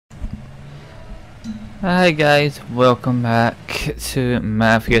Hi guys, welcome back to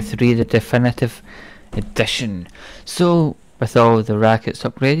Mafia 3, the definitive edition. So, with all the rackets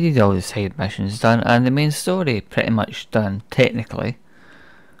upgraded, all the side missions done, and the main story pretty much done, technically.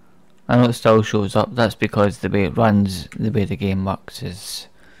 I know it still shows up, that's because the way it runs, the way the game works is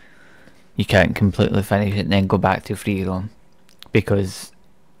you can't completely finish it and then go back to free roam. Because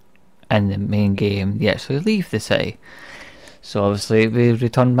in the main game, you actually leave the city. So obviously we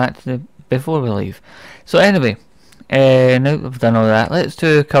return back to the before we leave. So anyway, now that we've done all that, let's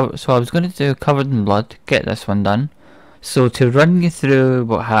do cover. So I was going to do Covered in Blood, get this one done. So to run you through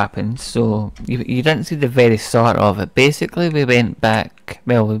what happened, so you didn't see the very start of it. Basically we went back,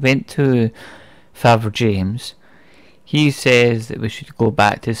 well we went to Father James. He says that we should go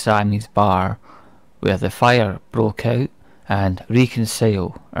back to Sammy's bar where the fire broke out and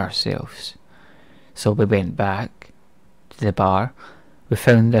reconcile ourselves. So we went back to the bar. We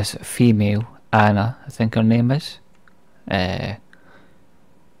found this female, Anna, I think her name is. Anna,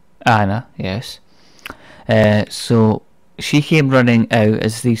 yes. So she came running out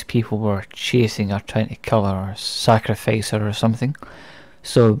as these people were chasing her, trying to kill her or sacrifice her or something.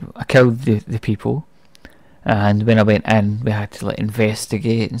 So I killed the people, and when I went in we had to like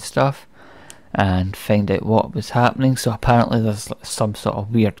investigate and stuff and find out what was happening. So apparently there's some sort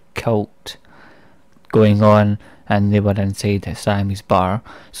of weird cult going on, and they were inside Sammy's bar.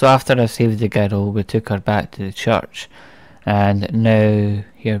 So after I saved the girl, we took her back to the church, and now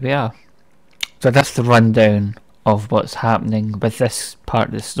here we are. So that's the rundown of what's happening with this part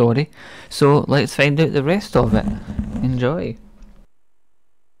of the story. So let's find out the rest of it. Enjoy.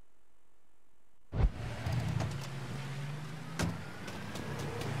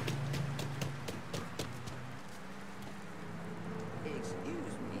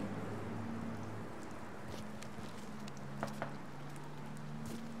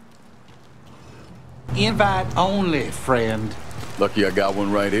 Invite only, friend. Lucky I got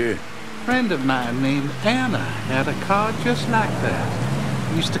one right here. Friend of mine named Anna had a car just like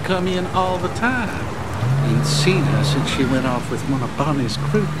that. Used to come in all the time. Ain't seen her since she went off with one of Bonnie's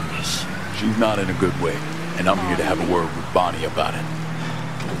groupies. She's not in a good way, and I'm here to have a word with Bonnie about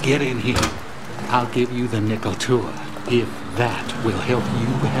it. Get in here. I'll give you the nickel tour, if that will help you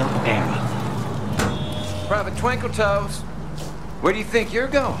help Anna. Private Twinkle Toes, where do you think you're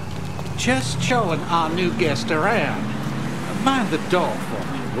going? Just showing our new guest around. Mind the door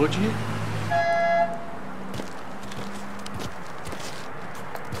for me, would you?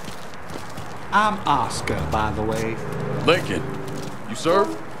 I'm Oscar, by the way. Lincoln, you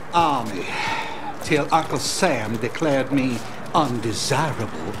serve? Army. Till Uncle Sam declared me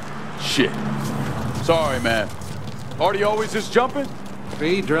undesirable. Shit. Sorry, man. Party always just jumping?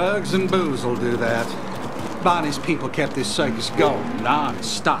 Free drugs and booze will do that. Bonnie's people kept this circus going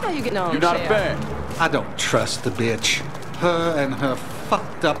non-stop. How you getting on, You're not a Sheriff? fan? I don't trust the bitch. Her and her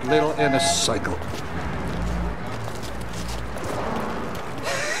fucked up little inner cycle.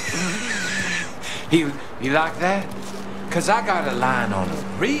 You like that? Cause I got a line on a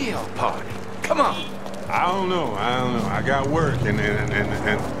real party. Come on. I don't know. I got work and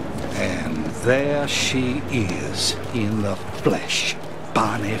And there she is, in the flesh.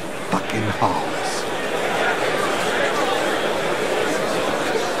 Bonnie fucking Hollis.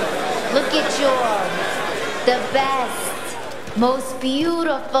 Look at yours. The best, most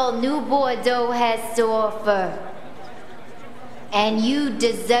beautiful new Bordaux has to offer. And you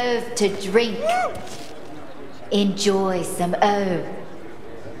deserve to drink. Enjoy some herb.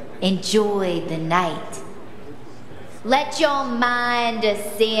 Enjoy the night. Let your mind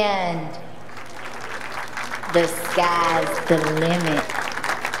ascend. The sky's the limit.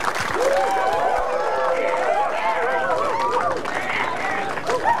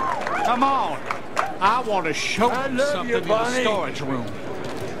 Come on. I want to show you something you, in the Bonnie. storage room.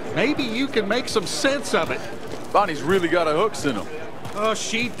 Maybe you can make some sense of it. Bonnie's really got her hooks in them. Oh,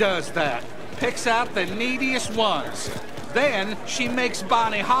 she does that. Picks out the neediest ones. Then she makes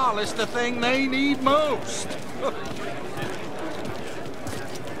Bonnie Hollis the thing they need most.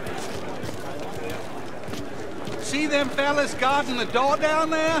 See them fellas guarding the door down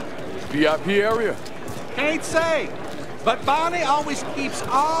there? VIP area? Can't say. But Bonnie always keeps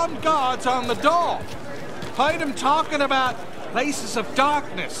armed guards on the door. Heard him talking about places of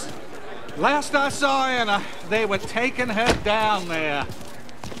darkness. Last I saw Anna, they were taking her down there.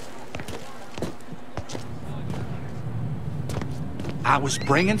 I was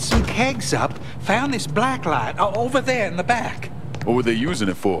bringing some kegs up, found this black light over there in the back. What were they using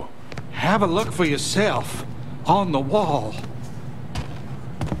it for? Have a look for yourself on the wall.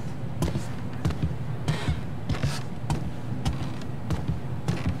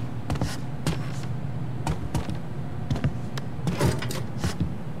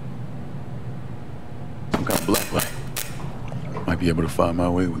 be able to find my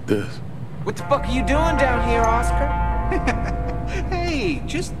way with this. What the fuck are you doing down here, Oscar? Hey,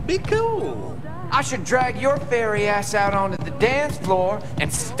 just be cool. I should drag your fairy ass out onto the dance floor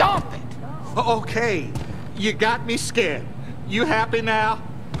and stomp it. Okay, you got me scared. You happy now?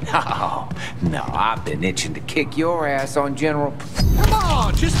 No, I've been itching to kick your ass on General... Come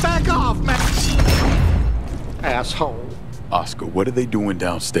on, just back off, man. Asshole. Oscar, what are they doing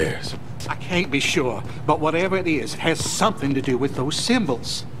downstairs? I can't be sure, but whatever it is, it has something to do with those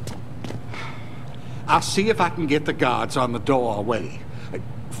symbols. I'll see if I can get the guards on the door away.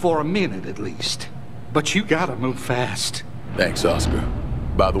 For a minute, at least. But you gotta move fast. Thanks, Oscar.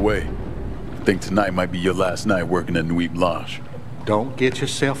 By the way, I think tonight might be your last night working at Nuit Blanche. Don't get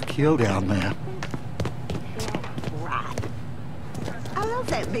yourself killed down there. Right. I love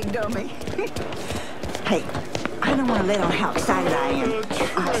that big dummy. Hey, I don't want to let on how excited I am.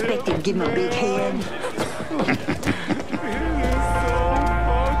 I expect him to give him a big head.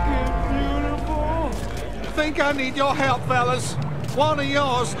 Think I need your help, fellas. One of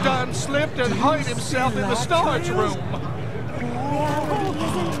yours done slipped and hurt himself in the storage room. Reality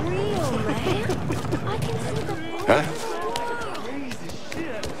isn't real, man. I can see the... Huh?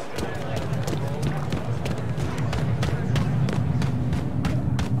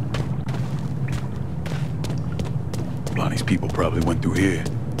 Bonnie's people probably went through here.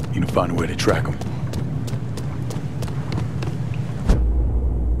 Need to find a way to track them.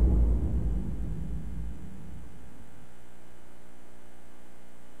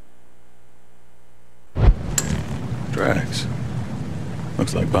 Tracks.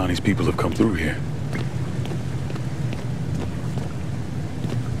 Looks like Bonnie's people have come through here.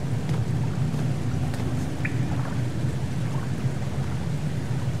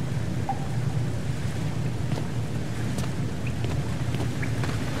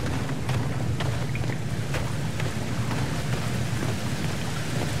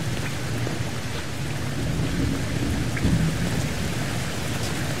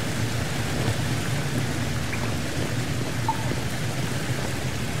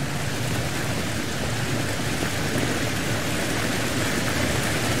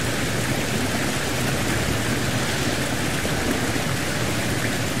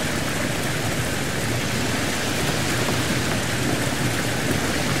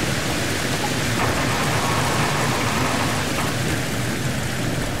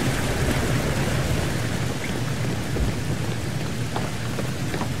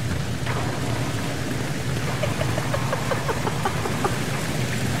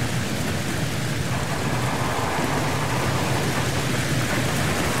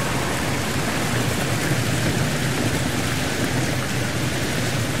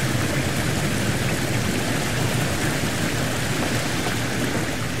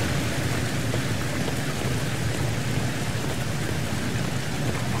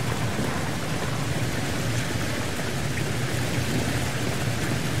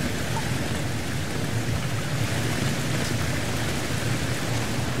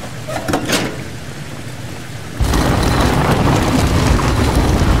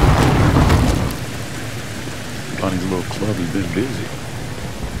 Bonnie's little club has been busy.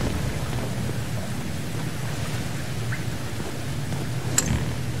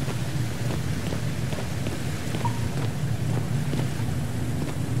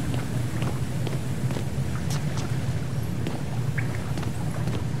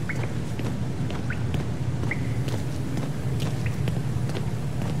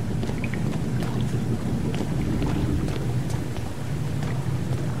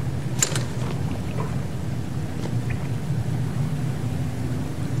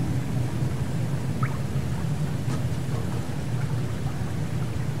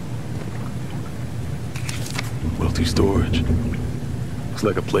 Wealthy storage. Looks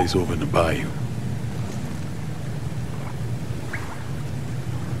like a place over in the bayou.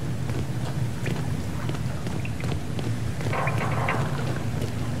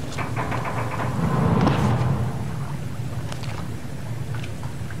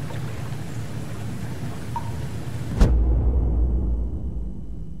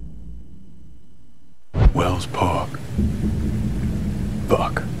 Wells Park.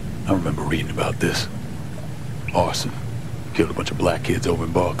 Fuck. I remember reading about this. Arson. Killed a bunch of black kids over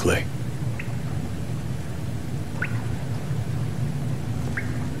in Barclay.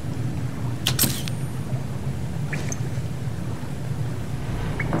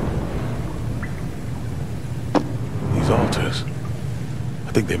 These altars.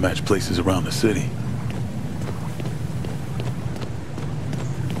 I think they match places around the city.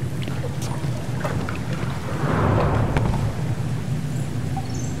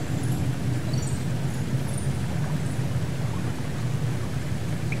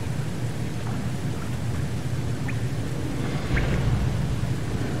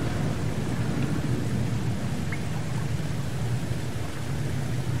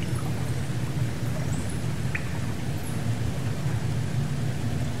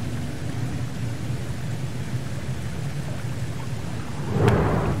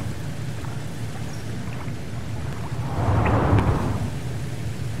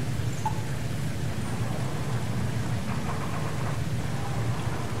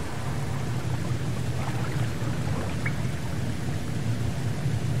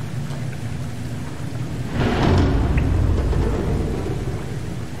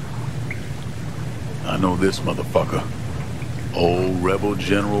 know this motherfucker. Old rebel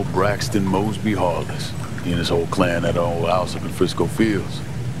General Braxton Mosby Harless. He and his whole clan had an old house up in Frisco Fields.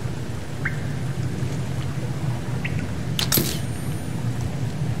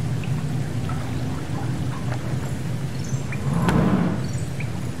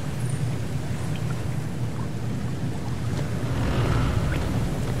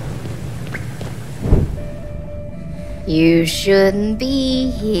 You shouldn't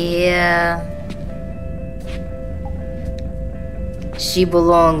be here. She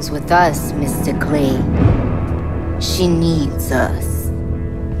belongs with us, Mr. Clay. She needs us.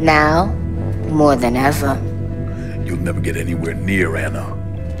 Now, more than ever. You'll never get anywhere near Anna.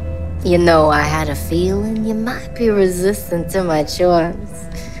 You know, I had a feeling you might be resistant to my charms.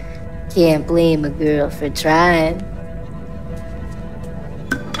 Can't blame a girl for trying.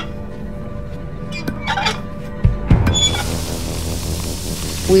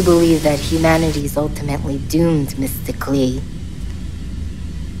 We believe that humanity's ultimately doomed, Mr. Clay.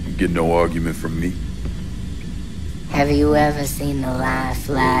 You get no argument from me. Have you ever seen the life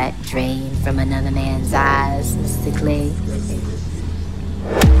light drain from another man's eyes, Mr. Clay?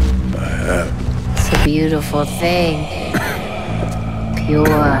 I have. It's a beautiful thing.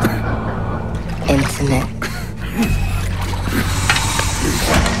 Pure. Intimate.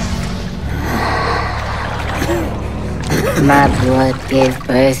 My blood gave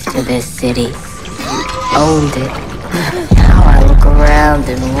birth to this city. Owned it. Now I look around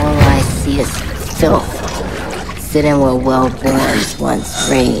and all I see is filth. Sitting where well-borns once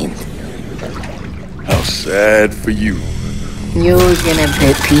reigned. How sad for you. You're gonna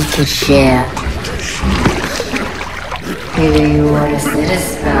repeat the share. Maybe you want to sit a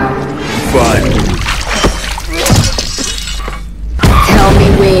spell. Fine. Tell me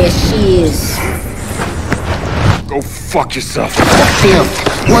where she is. Go fuck yourself. The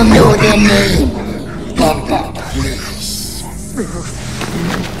filth will know their name. And that place.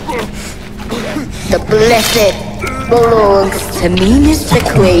 The blessed belongs to me, Mr.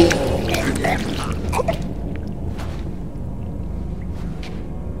 Clay.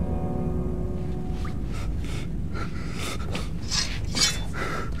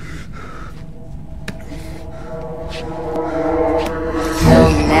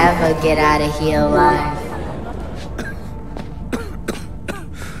 You'll never get out of here alive.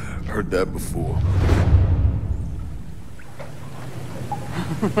 Heard that before.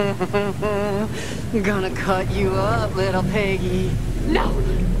 Gonna cut you up, little piggy. No!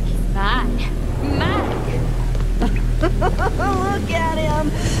 He's mine. Mine! Look at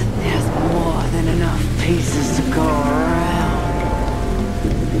him! There's more than enough pieces to go around.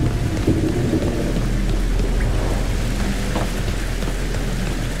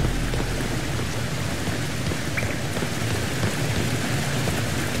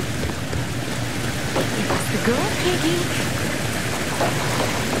 Go, piggy.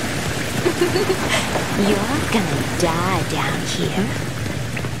 You're gonna die down here.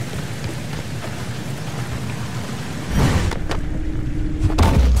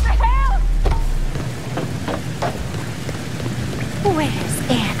 Where's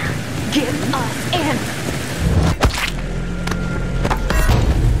Anna? Give us Anna.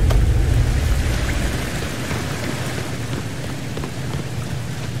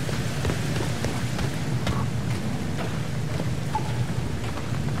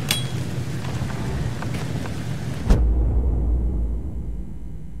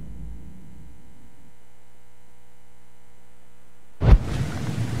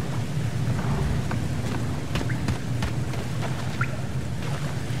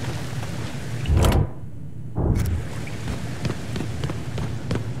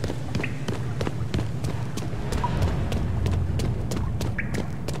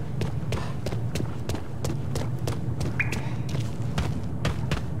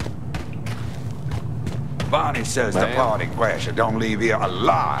 Bonnie says the party crasher don't leave here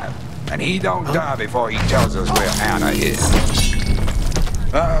alive, and he don't die before he tells us where Anna is.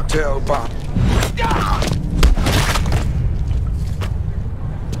 I'll tell Bonnie.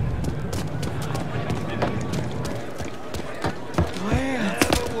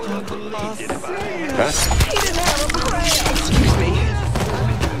 Excuse me.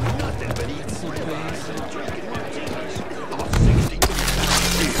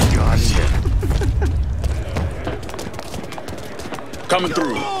 Coming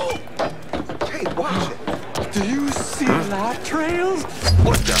through. Hey, watch it. Do you see light trails?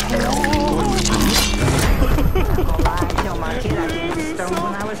 What the hell? I tell my kid I did this stone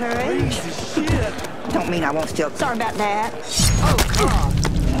when I was her age. Shit. Don't mean I won't still. Sorry about that. Oh, God.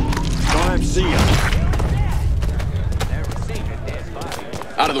 Don't have to see ya.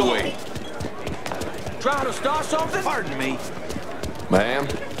 Out of the way. Trying to start something? Pardon me. Ma'am,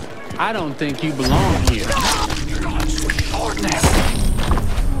 I don't think you belong here.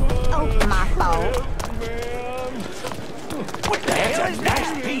 Oh, my fault. What the hell? That's a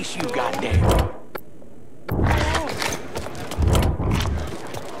nice piece you got there.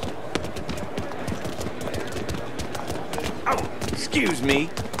 Oh, excuse me.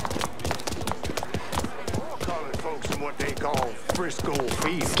 Calling folks in what they call Frisco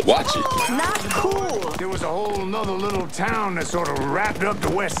Field. Watch it. Not cool. There was a whole nother little town that sort of wrapped up the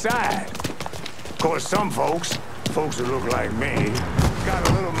west side. Of course, some folks who look like me, got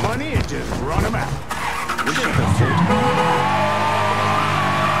a little money and just run them out. We should have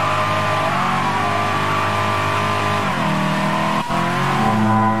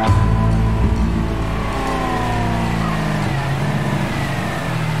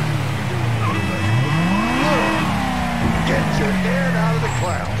Get your head out of the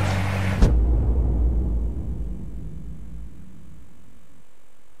clouds.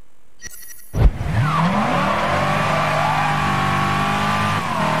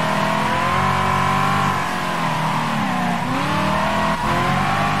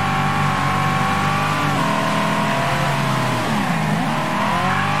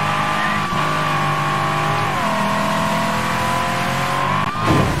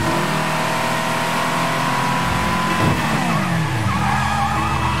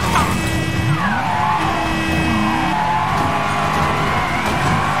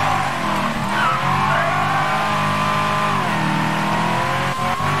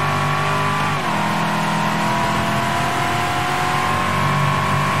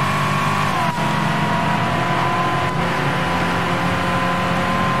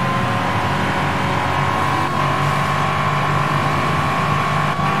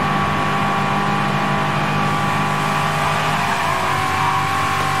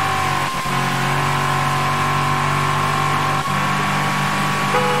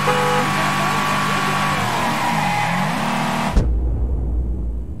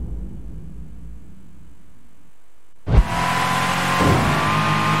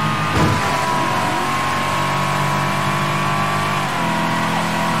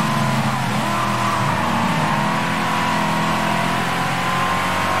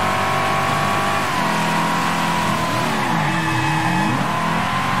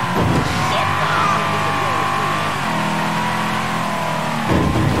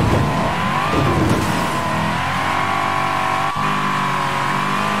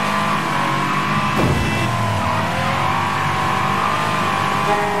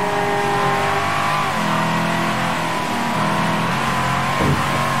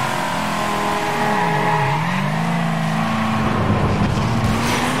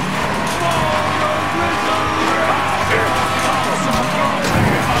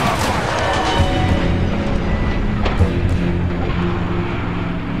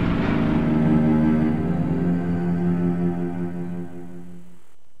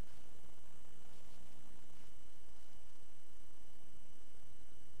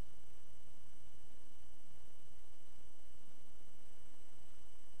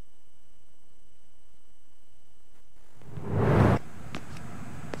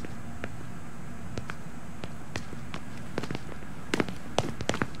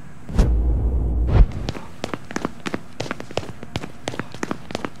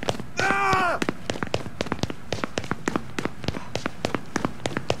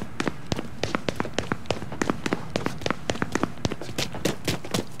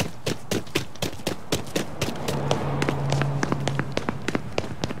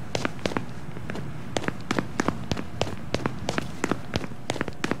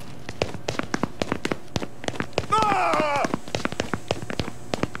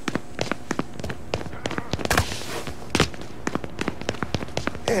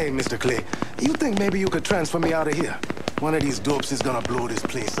 Hey, Mr. Clay, you think maybe you could transfer me out of here? One of these dopes is gonna blow this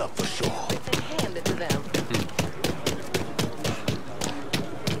place up for sure. Hand it to them.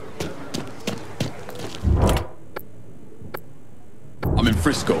 I'm in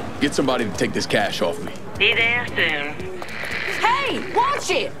Frisco. Get somebody to take this cash off me. Be there soon. Hey, watch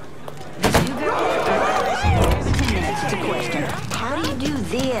it! That's the question. How do you do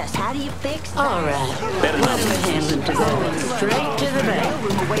this? How do you fix that? All right. Whatever handling to go straight to the bank.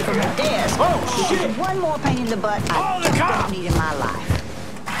 Room away from the desk. Oh, shit! One more pain in the butt I don't need in my life.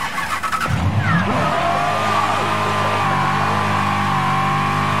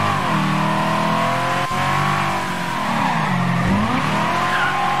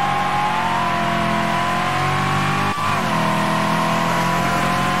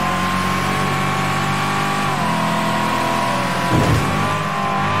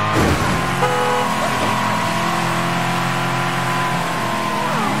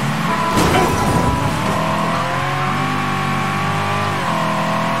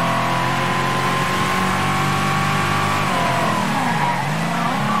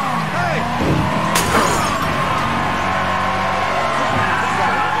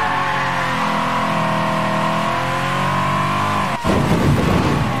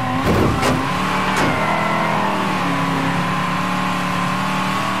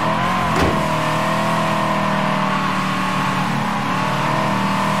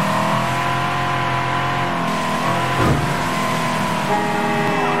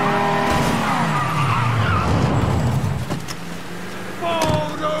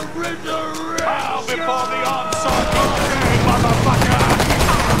 before the onslaught begins, motherfucker!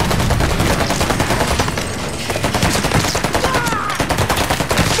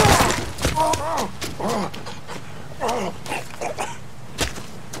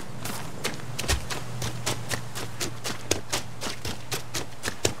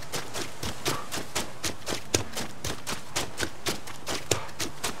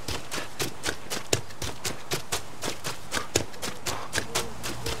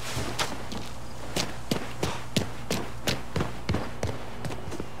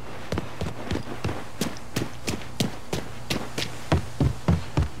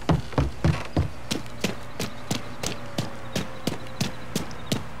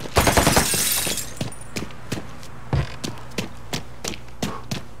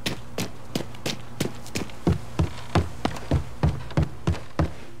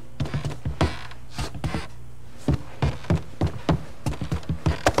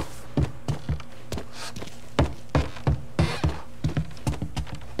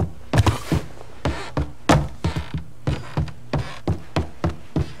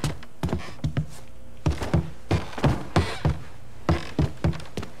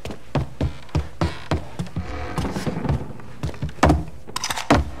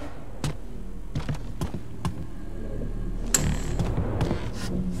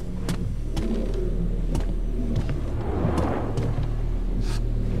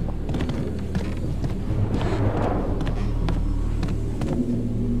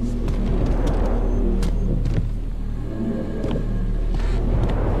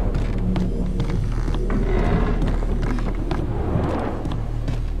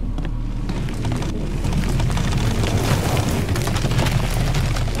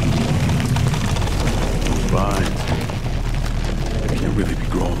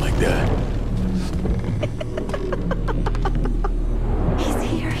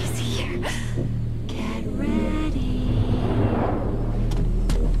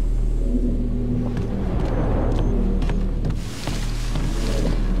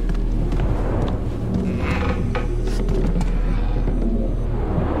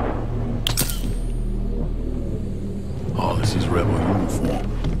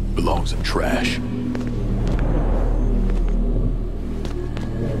 Belongs in trash.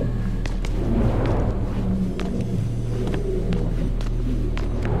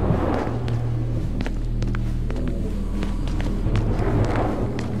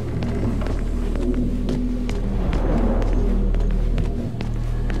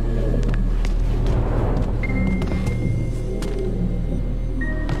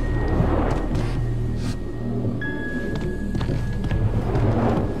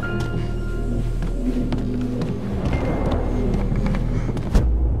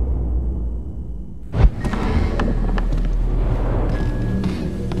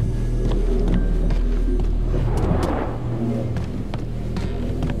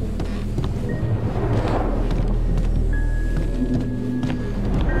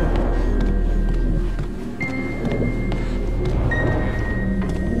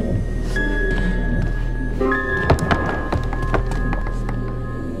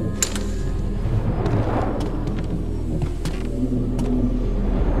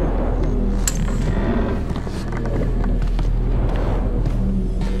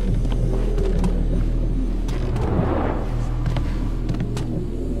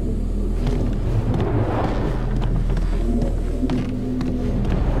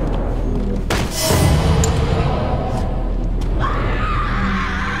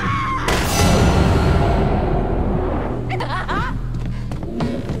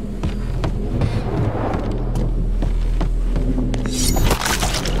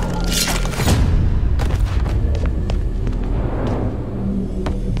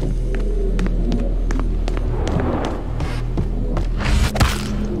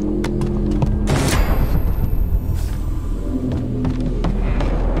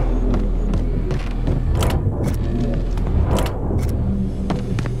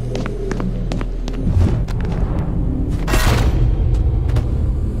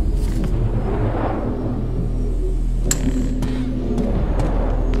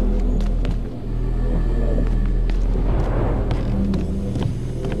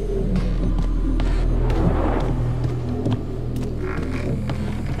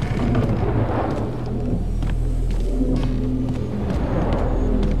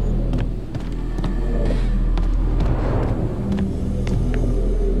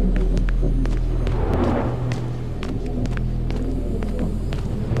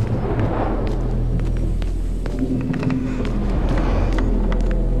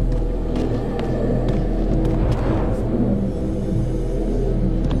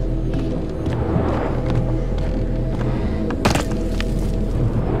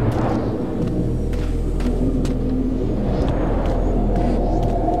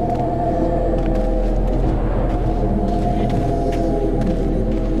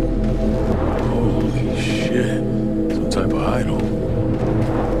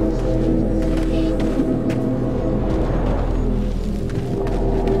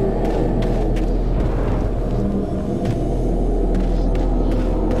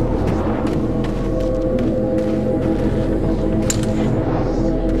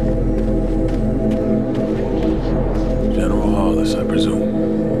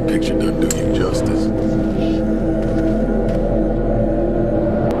 presume. Picture doesn't do you justice.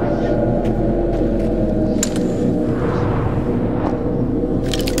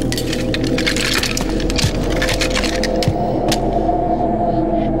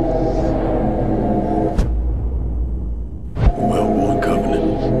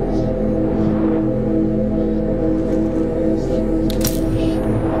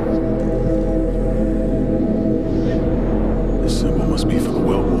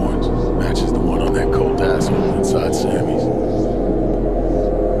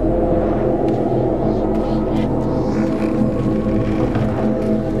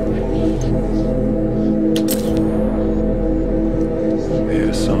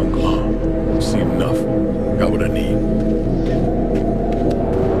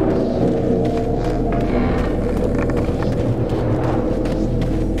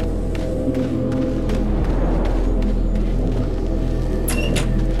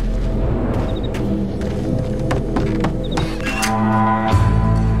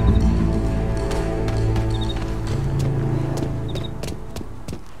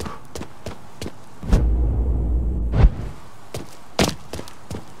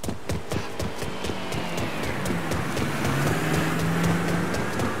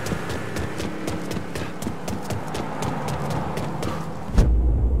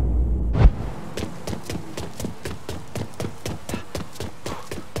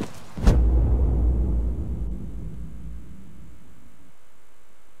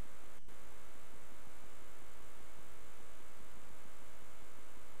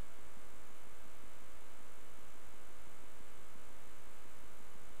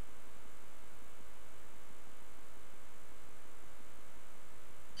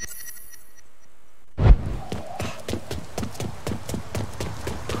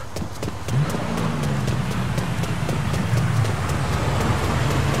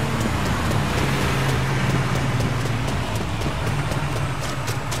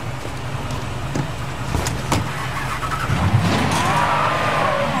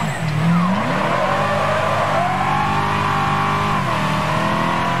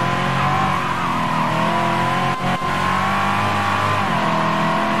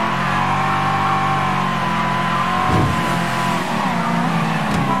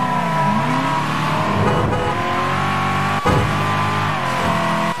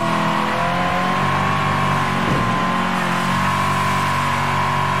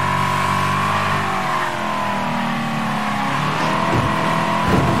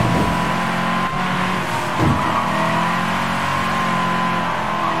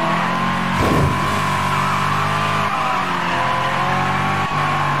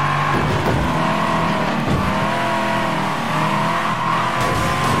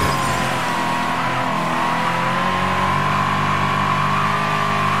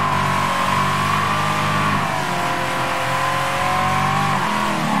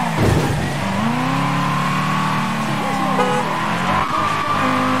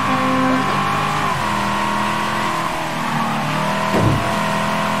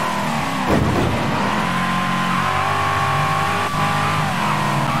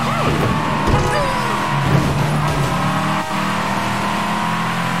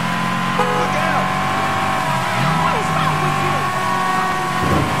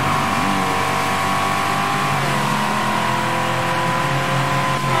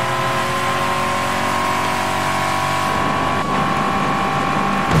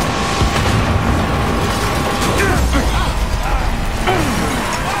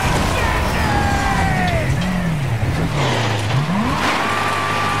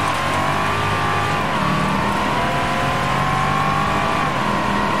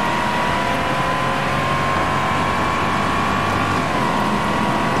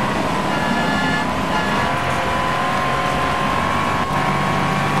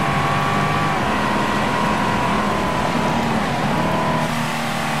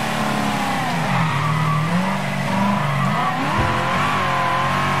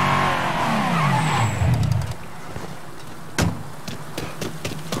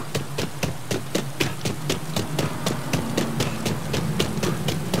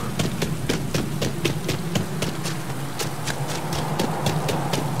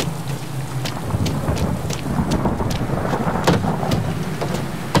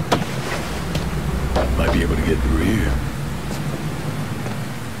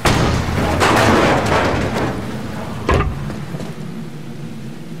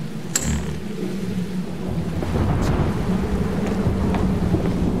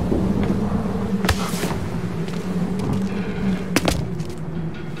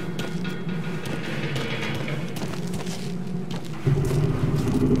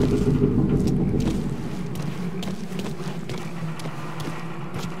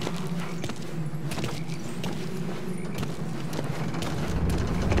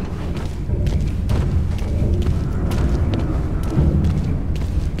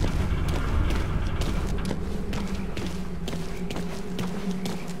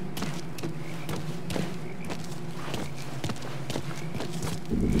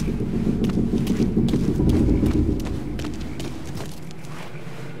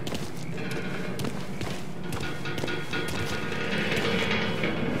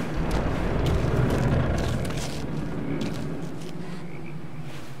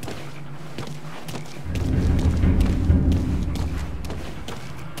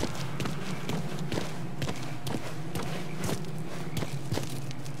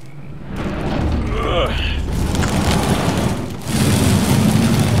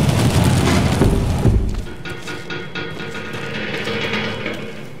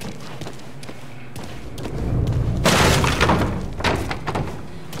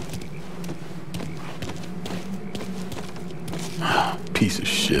 Piece of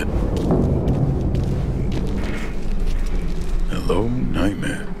shit. Hello,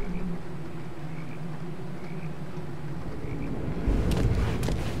 nightmare.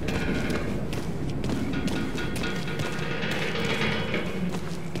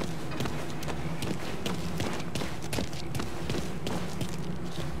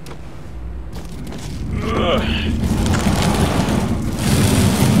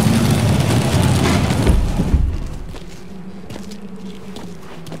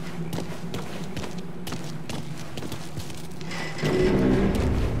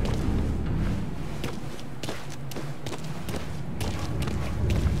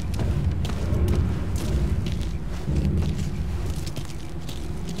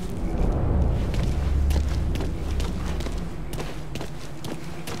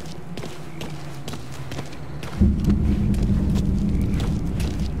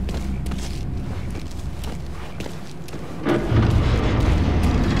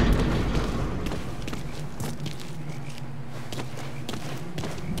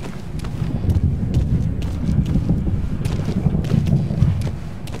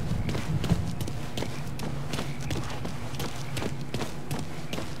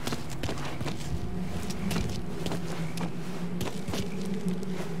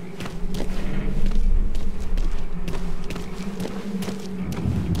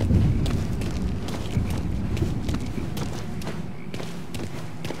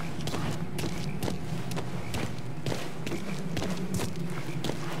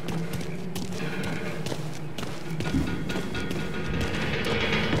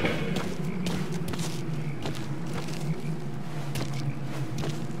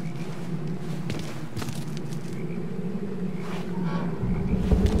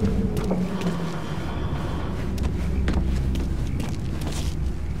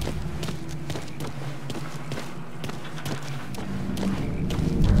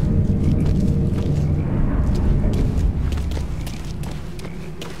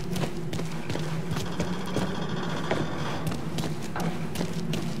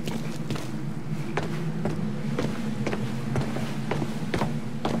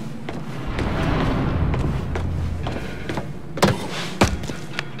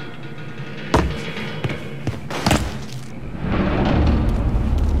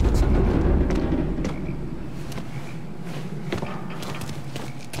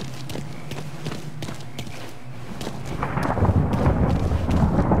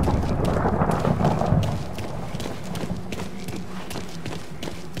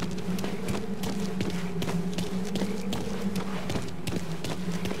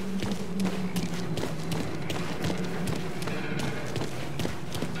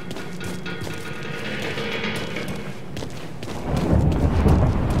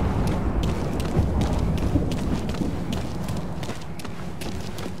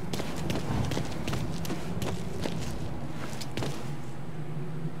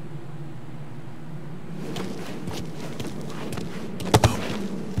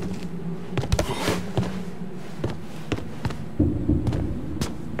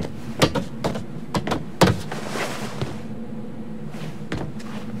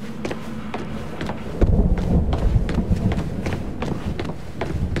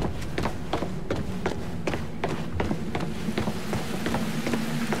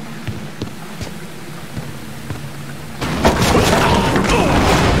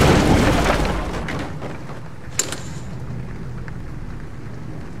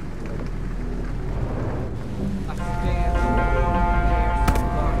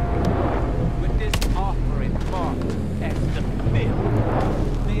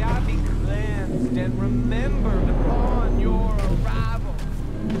 rest and remembered upon your arrival.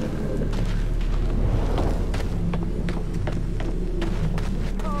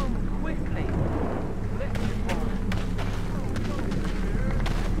 Come quickly. Let me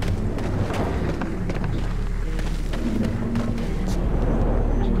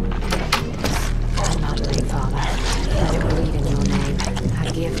I'm not late, Father. I believe in your name.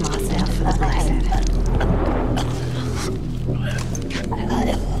 I give myself for the blessed.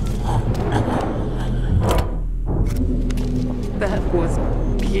 That was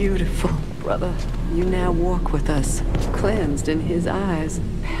beautiful, brother. You now walk with us, cleansed in his eyes.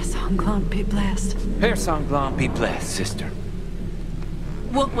 Père Sanglant be blessed. Père Sanglant be blessed, sister.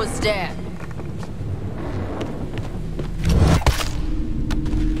 What was that?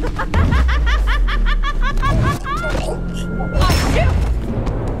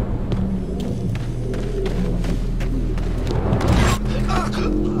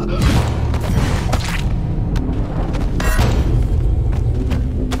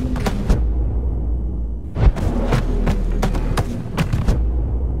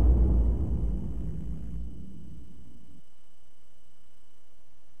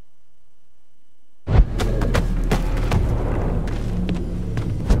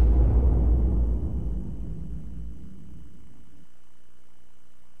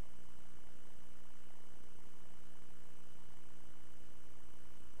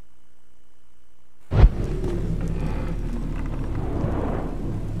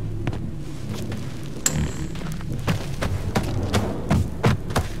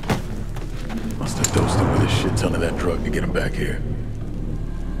 Must have dosed him with a shit ton of that drug to get him back here.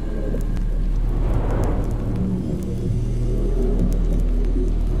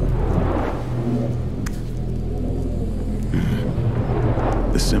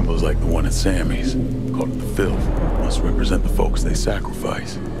 The symbol's like the one at Sammy's. Called it the filth. Must represent the folks they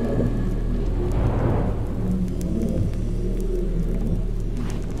sacrifice.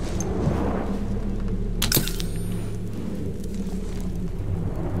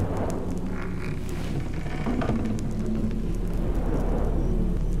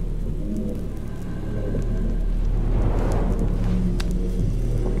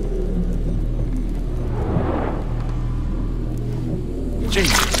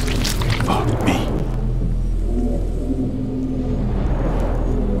 Jesus. Fuck me.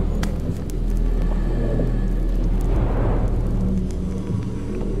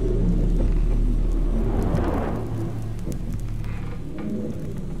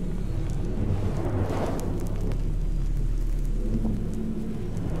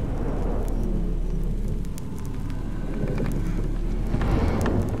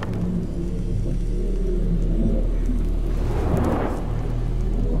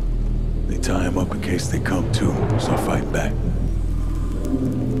 Tie him up in case they come to, so fight back.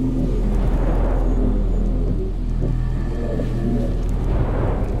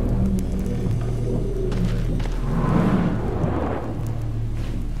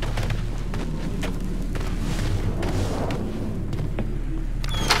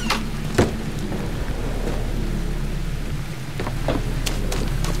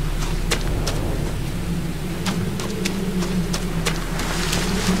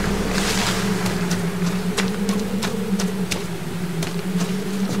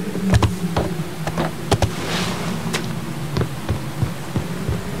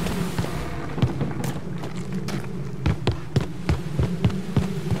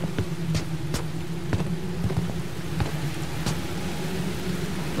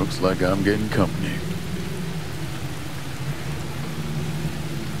 Looks like I'm getting company.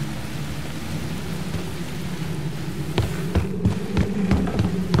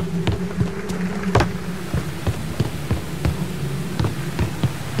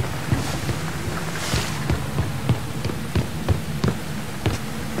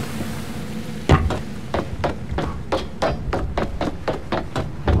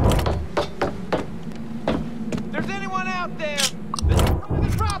 There's anyone out there? This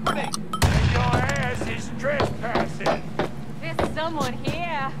is property. And your ass is trespassing. There's someone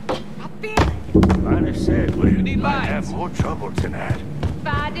here. I feel it. Might have said we need might lights. have more trouble tonight.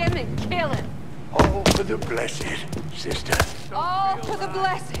 Find him and kill him. All for the blessed, sister. All for the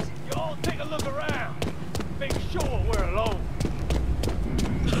blessed. Y'all take a look around. Make sure we're alone.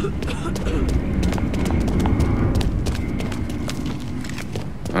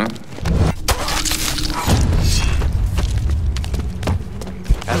 Huh?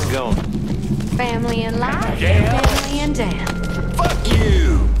 How's it going? Family and life, Yeah. family and death. Fuck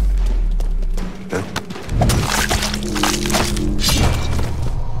you!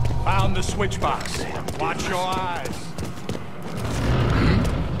 Found the switch box. Watch your eyes.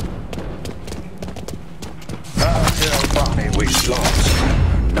 Lost.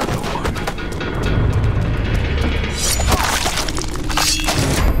 Another one.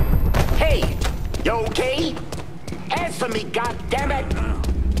 Hey! You okay? Answer me, goddammit!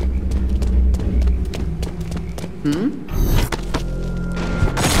 Hmm?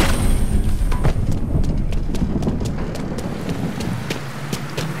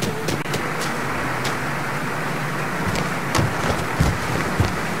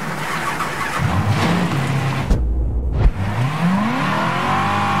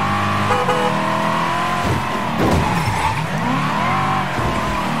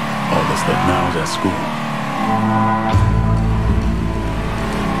 At school.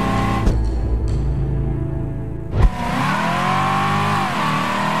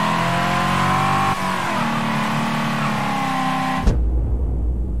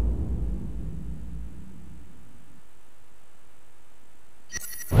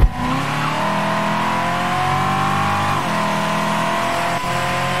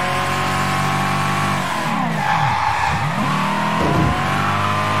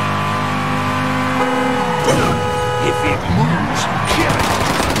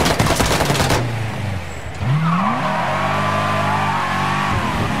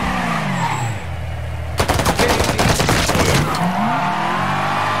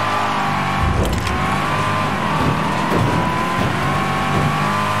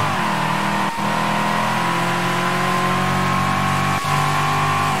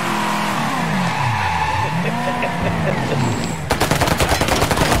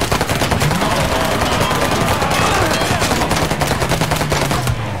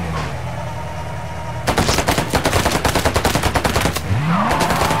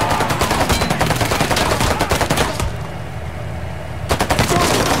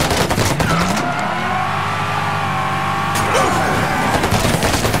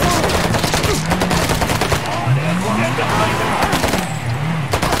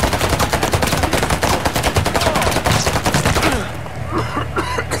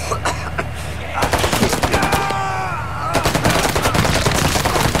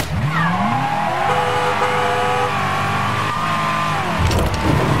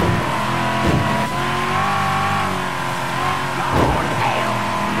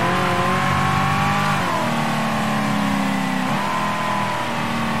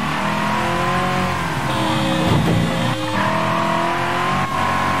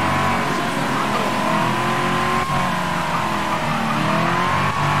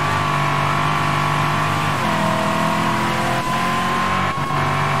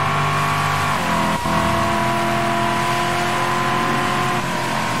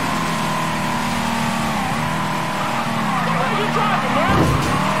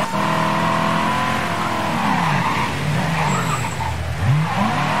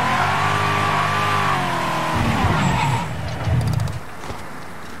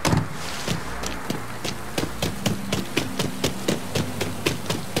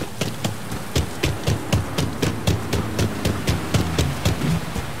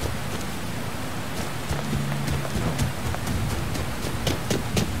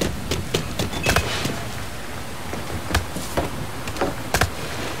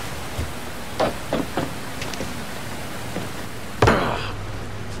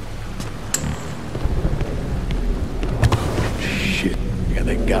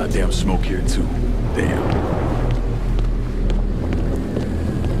 Goddamn smoke here too. Damn.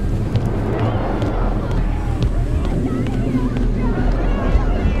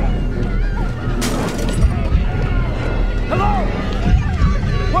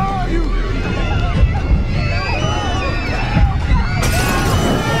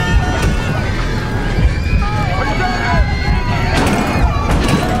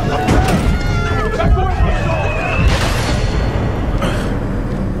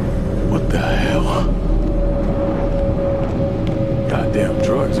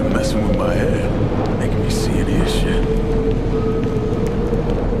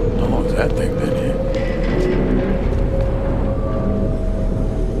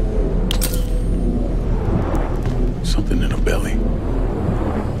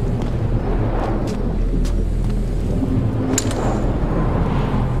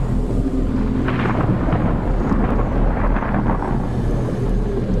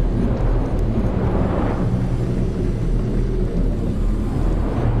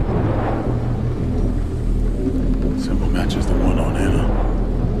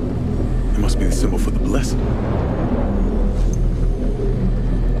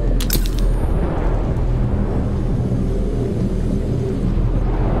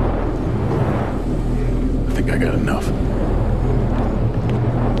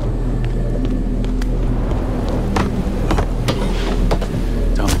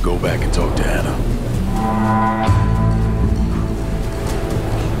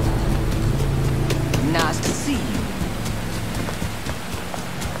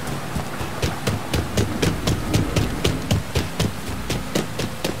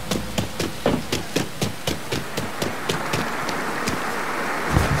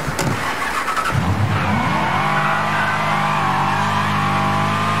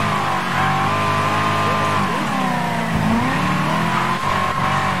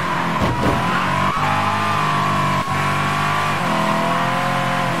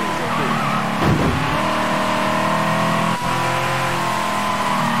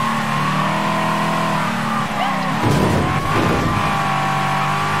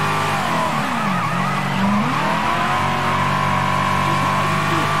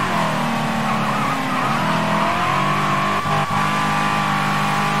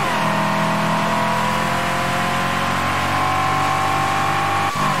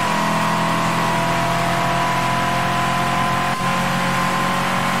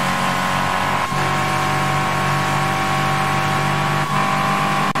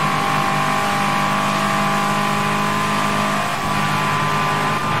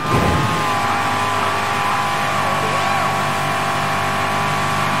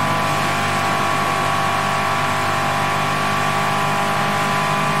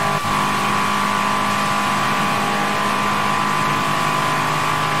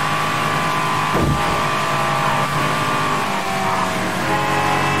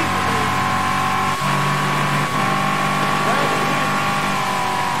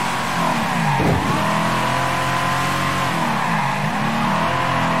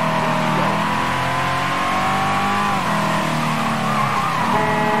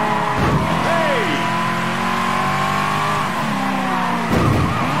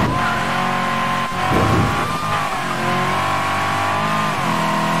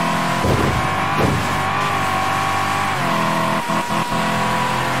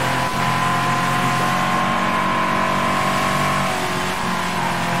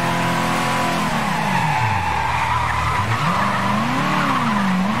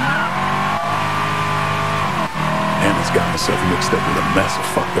 myself mixed up with a mess of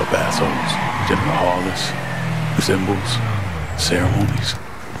fucked up assholes. General Hollis, symbols, ceremonies.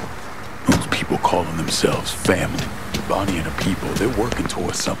 Those people calling themselves family. Bonnie and her people, they're working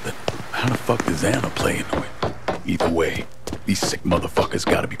towards something. How the fuck does Anna play into it? Either way, these sick motherfuckers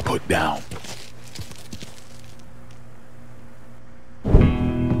gotta be put down.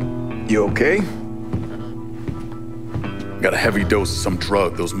 You okay? Got a heavy dose of some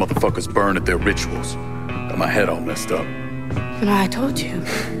drug those motherfuckers burn at their rituals. Got my head all messed up. No, I told you.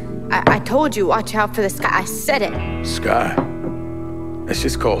 I told you, watch out for the sky. I said it. Sky? That's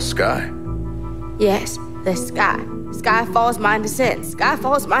just called sky. Yes, the sky. Sky falls, mind descends. Sky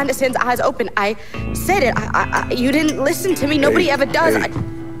falls, mind descends, eyes open. I said it. You didn't listen to me. Nobody ever does. Hey,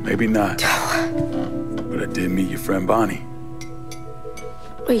 maybe not. But I did meet your friend Bonnie.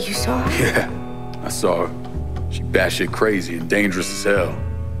 Wait, you saw her? Yeah, I saw her. She batshit crazy and dangerous as hell.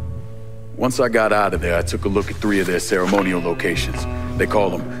 Once I got out of there, I took a look at 3 of their ceremonial locations. They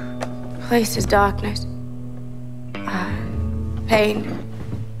call them... Place is darkness. Pain.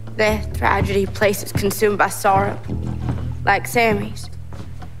 Death, tragedy, places consumed by sorrow. Like Sammy's.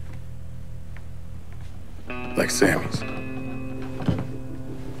 Like Sammy's.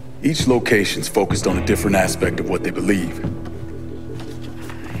 Each location's focused on a different aspect of what they believe.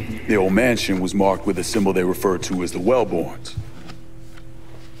 The old mansion was marked with a symbol they referred to as the Wellborns.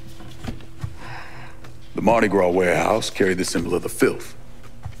 The Mardi Gras warehouse carried the symbol of the Filth.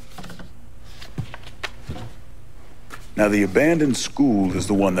 Now, the abandoned school is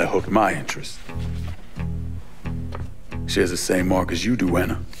the one that hooked my interest. Shares the same mark as you do,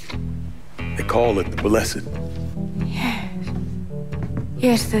 Anna. They call it the Blessed.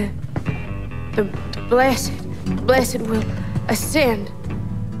 Yes, the blessed. Blessed will ascend.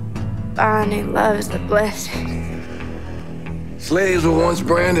 Bonnie loves the blessed. Slaves were once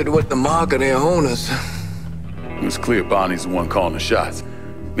branded with the mark of their owners. It was clear Bonnie's the one calling the shots.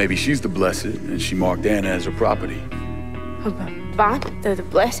 Maybe she's the Blessed, and she marked Anna as her property. Bonnie, the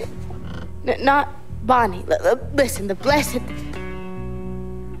blessed? Not Bonnie. Listen, the blessed.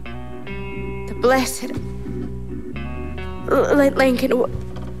 The blessed. Lincoln.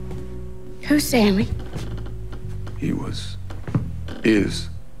 Who's Sammy? He is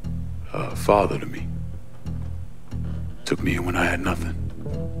a father to me. Took me in when I had nothing.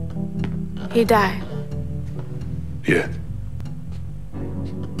 He died. Yeah.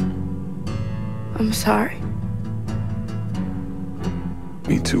 I'm sorry.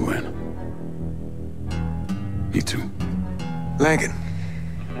 Me too, Anna. Me too. Lincoln,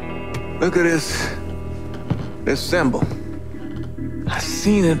 look at this symbol. I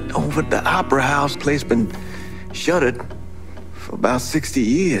seen it over at the Opera House. Place been shuttered for about 60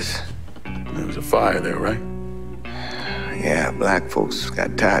 years. There was a fire there, right? Yeah, black folks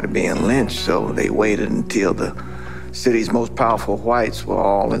got tired of being lynched, so they waited until the city's most powerful whites were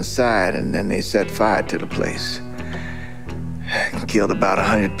all inside, and then they set fire to the place. Killed about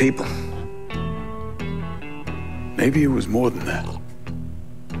 100 people. Maybe it was more than that.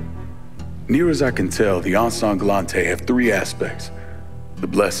 Near as I can tell, the Ensanglante have 3 aspects. The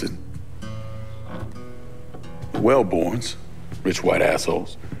Blessed, the Wellborns, rich white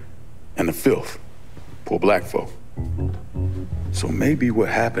assholes, and the Filth, poor black folk. So maybe what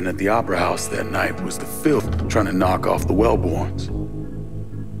happened at the Opera House that night was the Filth trying to knock off the Wellborns.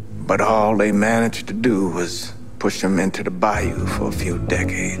 But all they managed to do was push them into the bayou for a few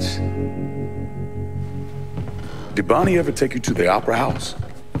decades. Did Bonnie ever take you to the Opera House?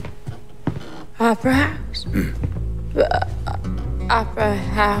 Opera House? Opera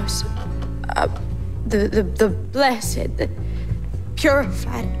House. The blessed, the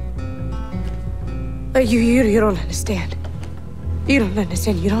purified. You don't understand. You don't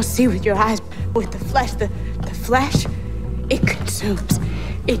understand. You don't see with your eyes. With the flesh, the flesh, it consumes.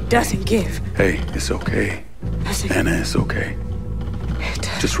 It doesn't give. Hey, it's okay. Anna, it's okay.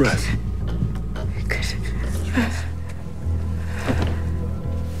 Just rest.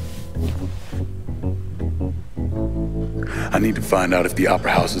 I need to find out if the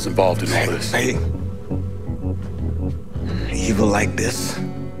Opera House is involved in all this. Hey, evil like this,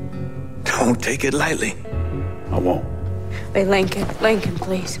 don't take it lightly. I won't. Hey, Lincoln,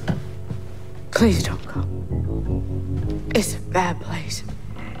 please. Please don't go. It's a bad place.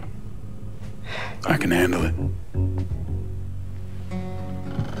 I can handle it.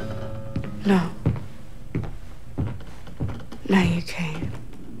 No. No, you can't.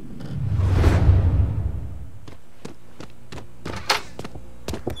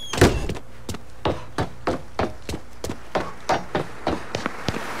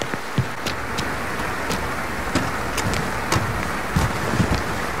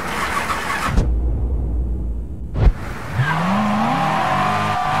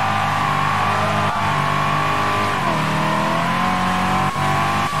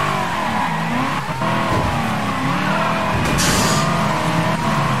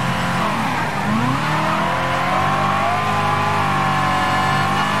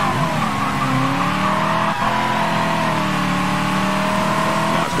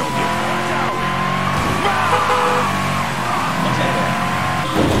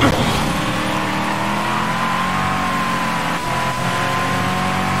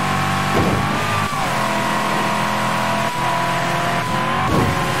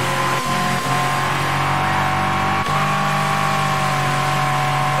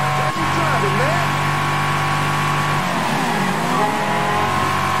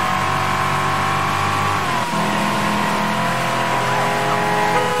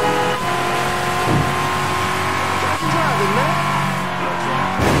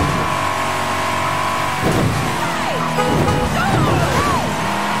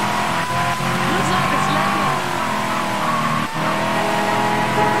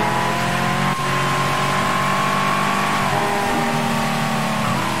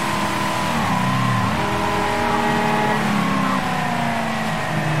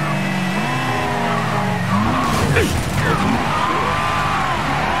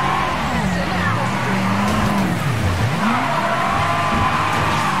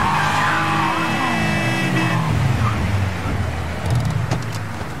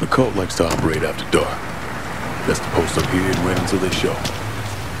 cult likes to operate after dark. Best to post up here and wait until they show.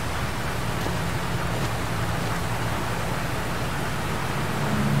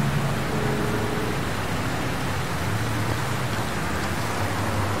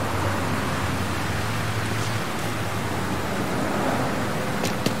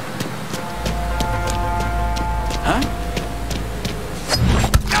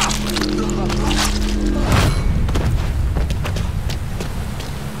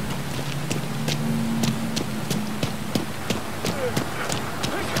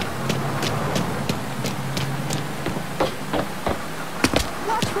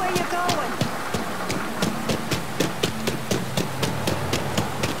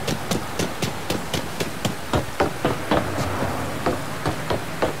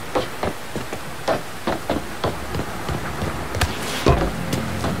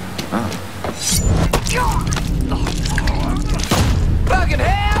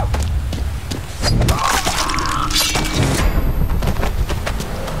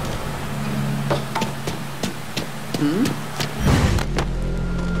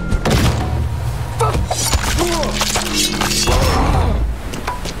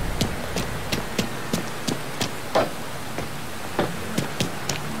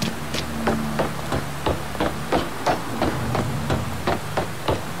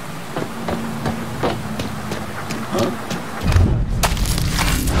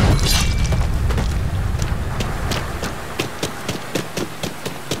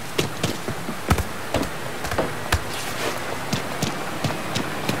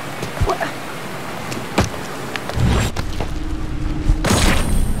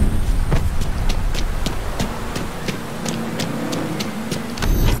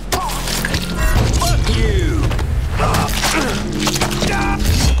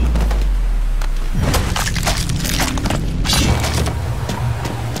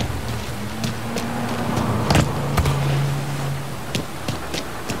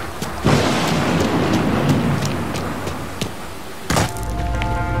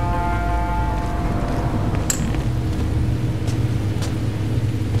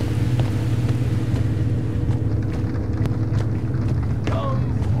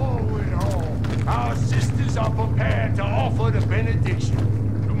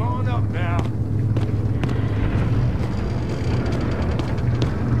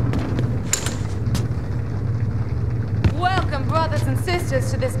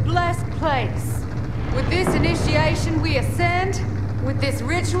 To this blessed place. With this initiation we ascend, with this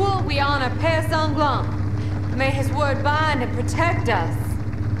ritual we honor Père Sanglant. May his word bind and protect us.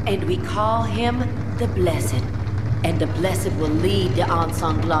 And we call him the Blessed. And the Blessed will lead the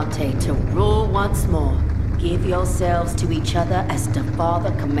Ensanglante to rule once more. Give yourselves to each other as the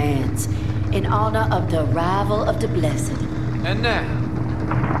Father commands, in honor of the arrival of the Blessed. And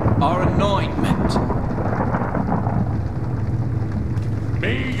now, our anointment.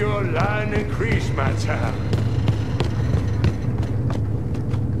 May your line increase, my child.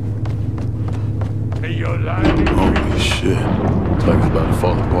 May your line increase. Holy shit. It's like it's about to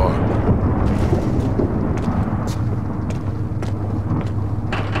fall apart.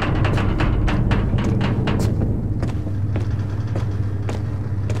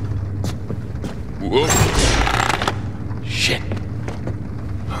 Whoa. Shit.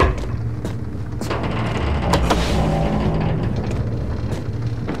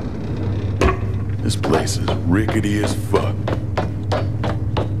 This place is rickety as fuck.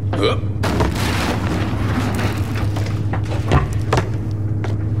 The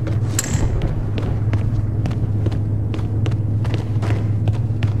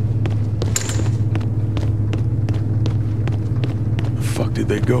fuck did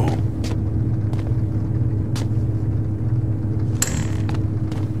they go?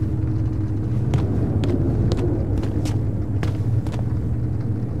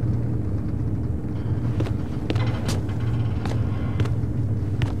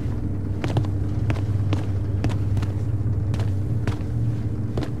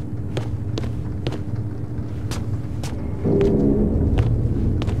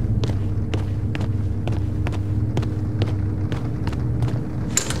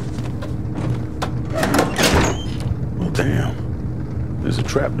 Damn. There's a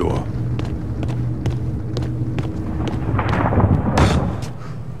trapdoor.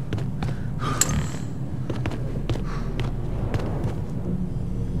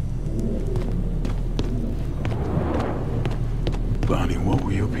 Bonnie, what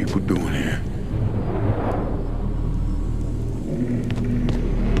were your people doing here?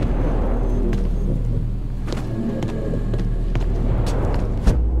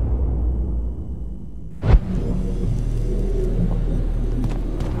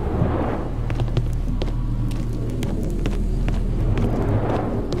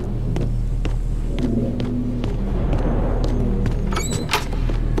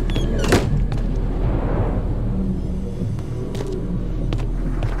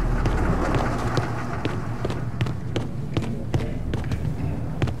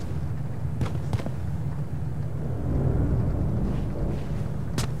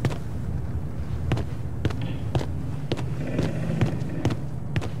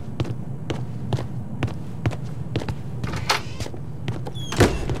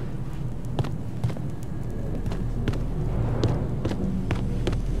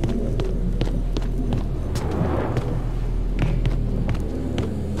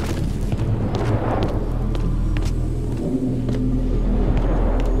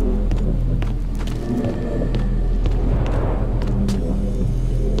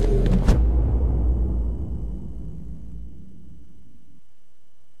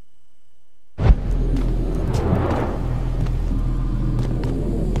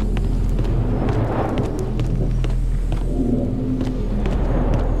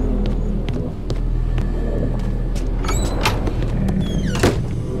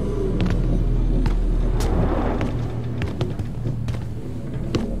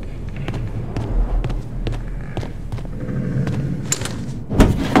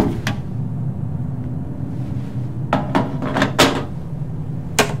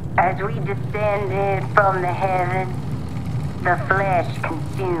 descended from the heavens, the flesh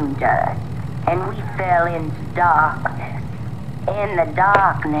consumed us, and we fell into darkness. In the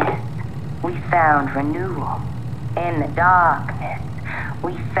darkness, we found renewal. In the darkness,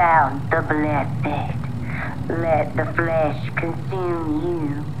 we found the blessed. Let the flesh consume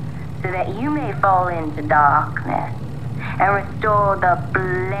you, so that you may fall into darkness, and restore the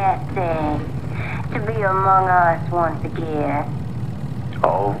blessed to be among us once again.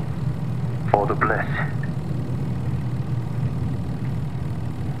 All for the blessed.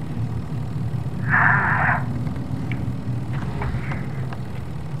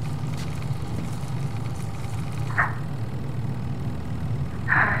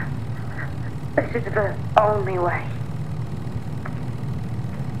 This is the only way.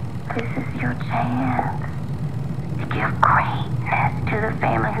 This is your chance to give greatness to the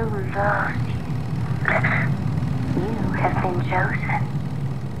family who loves you. You have been chosen.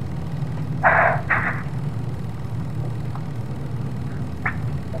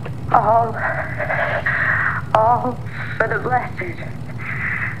 All for the blessed.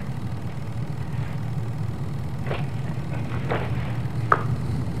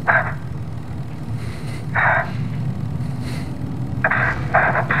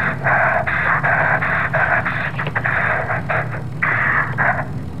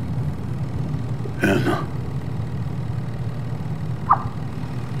 Anna.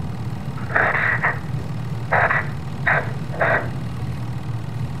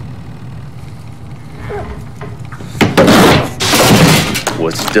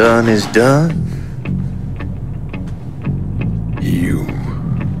 What's done is done. You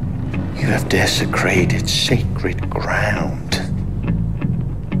have desecrated sacred ground.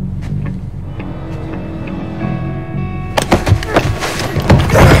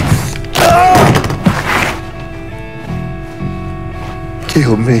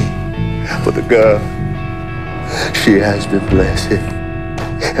 Kill me for the girl. She has been blessed,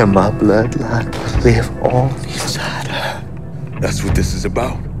 and my bloodline will live on inside her. That's what this is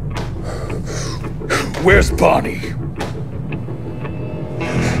about. Where's Bonnie?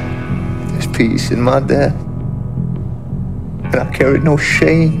 There's peace in my death, and I carry no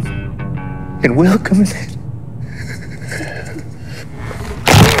shame in welcoming it.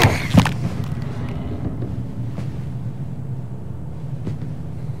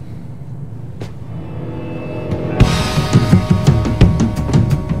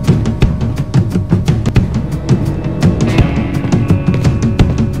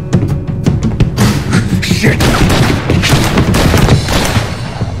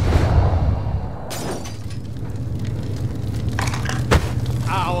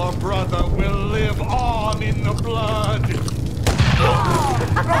 Our brother will live on in the blood.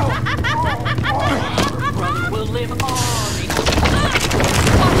 Brother will live on.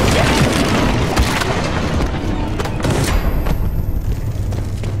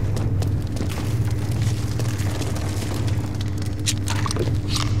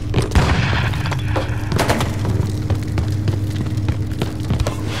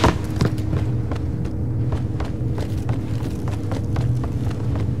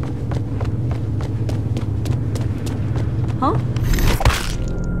 Huh?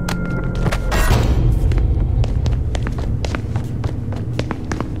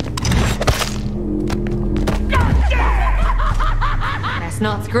 That's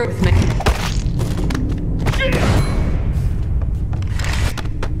not screw with me.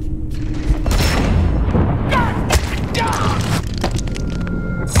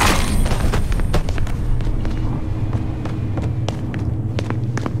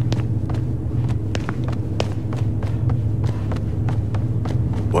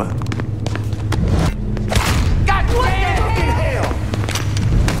 What? God damn hell!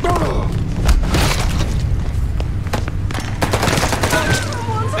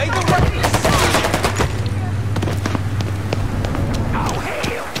 Make the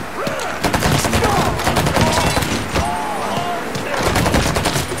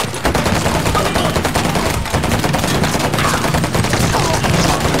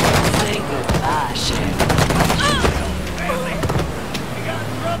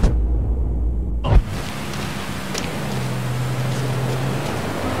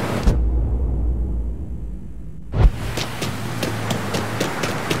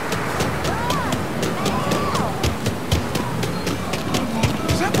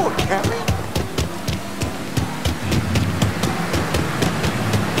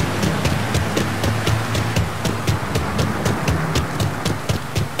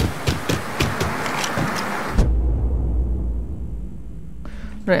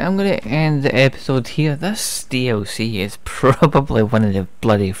Right, I'm going to end the episode here. This DLC is probably one of the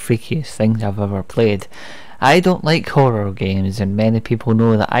bloody freakiest things I've ever played. I don't like horror games, and many people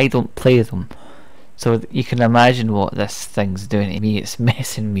know that I don't play them. So you can imagine what this thing's doing to me. It's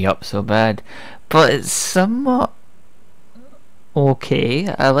messing me up so bad. But it's somewhat okay.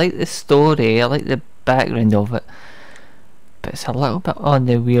 I like the story, I like the background of it. But it's a little bit on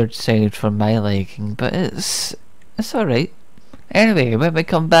the weird side for my liking. But it's alright. Anyway, when we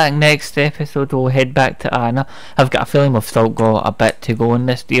come back next episode, we'll head back to Anna. I've got a feeling we've still got a bit to go in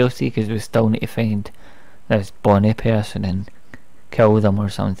this DLC, because we still need to find this Bonnie person and kill them or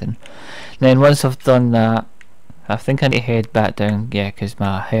something. Then once I've done that, I think I need to head back down, yeah, because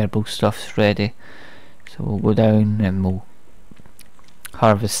my herbal stuff's ready. So we'll go down and we'll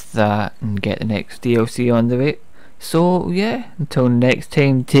harvest that and get the next DLC on the way. So yeah, until next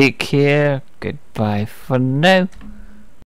time, take care, goodbye for now.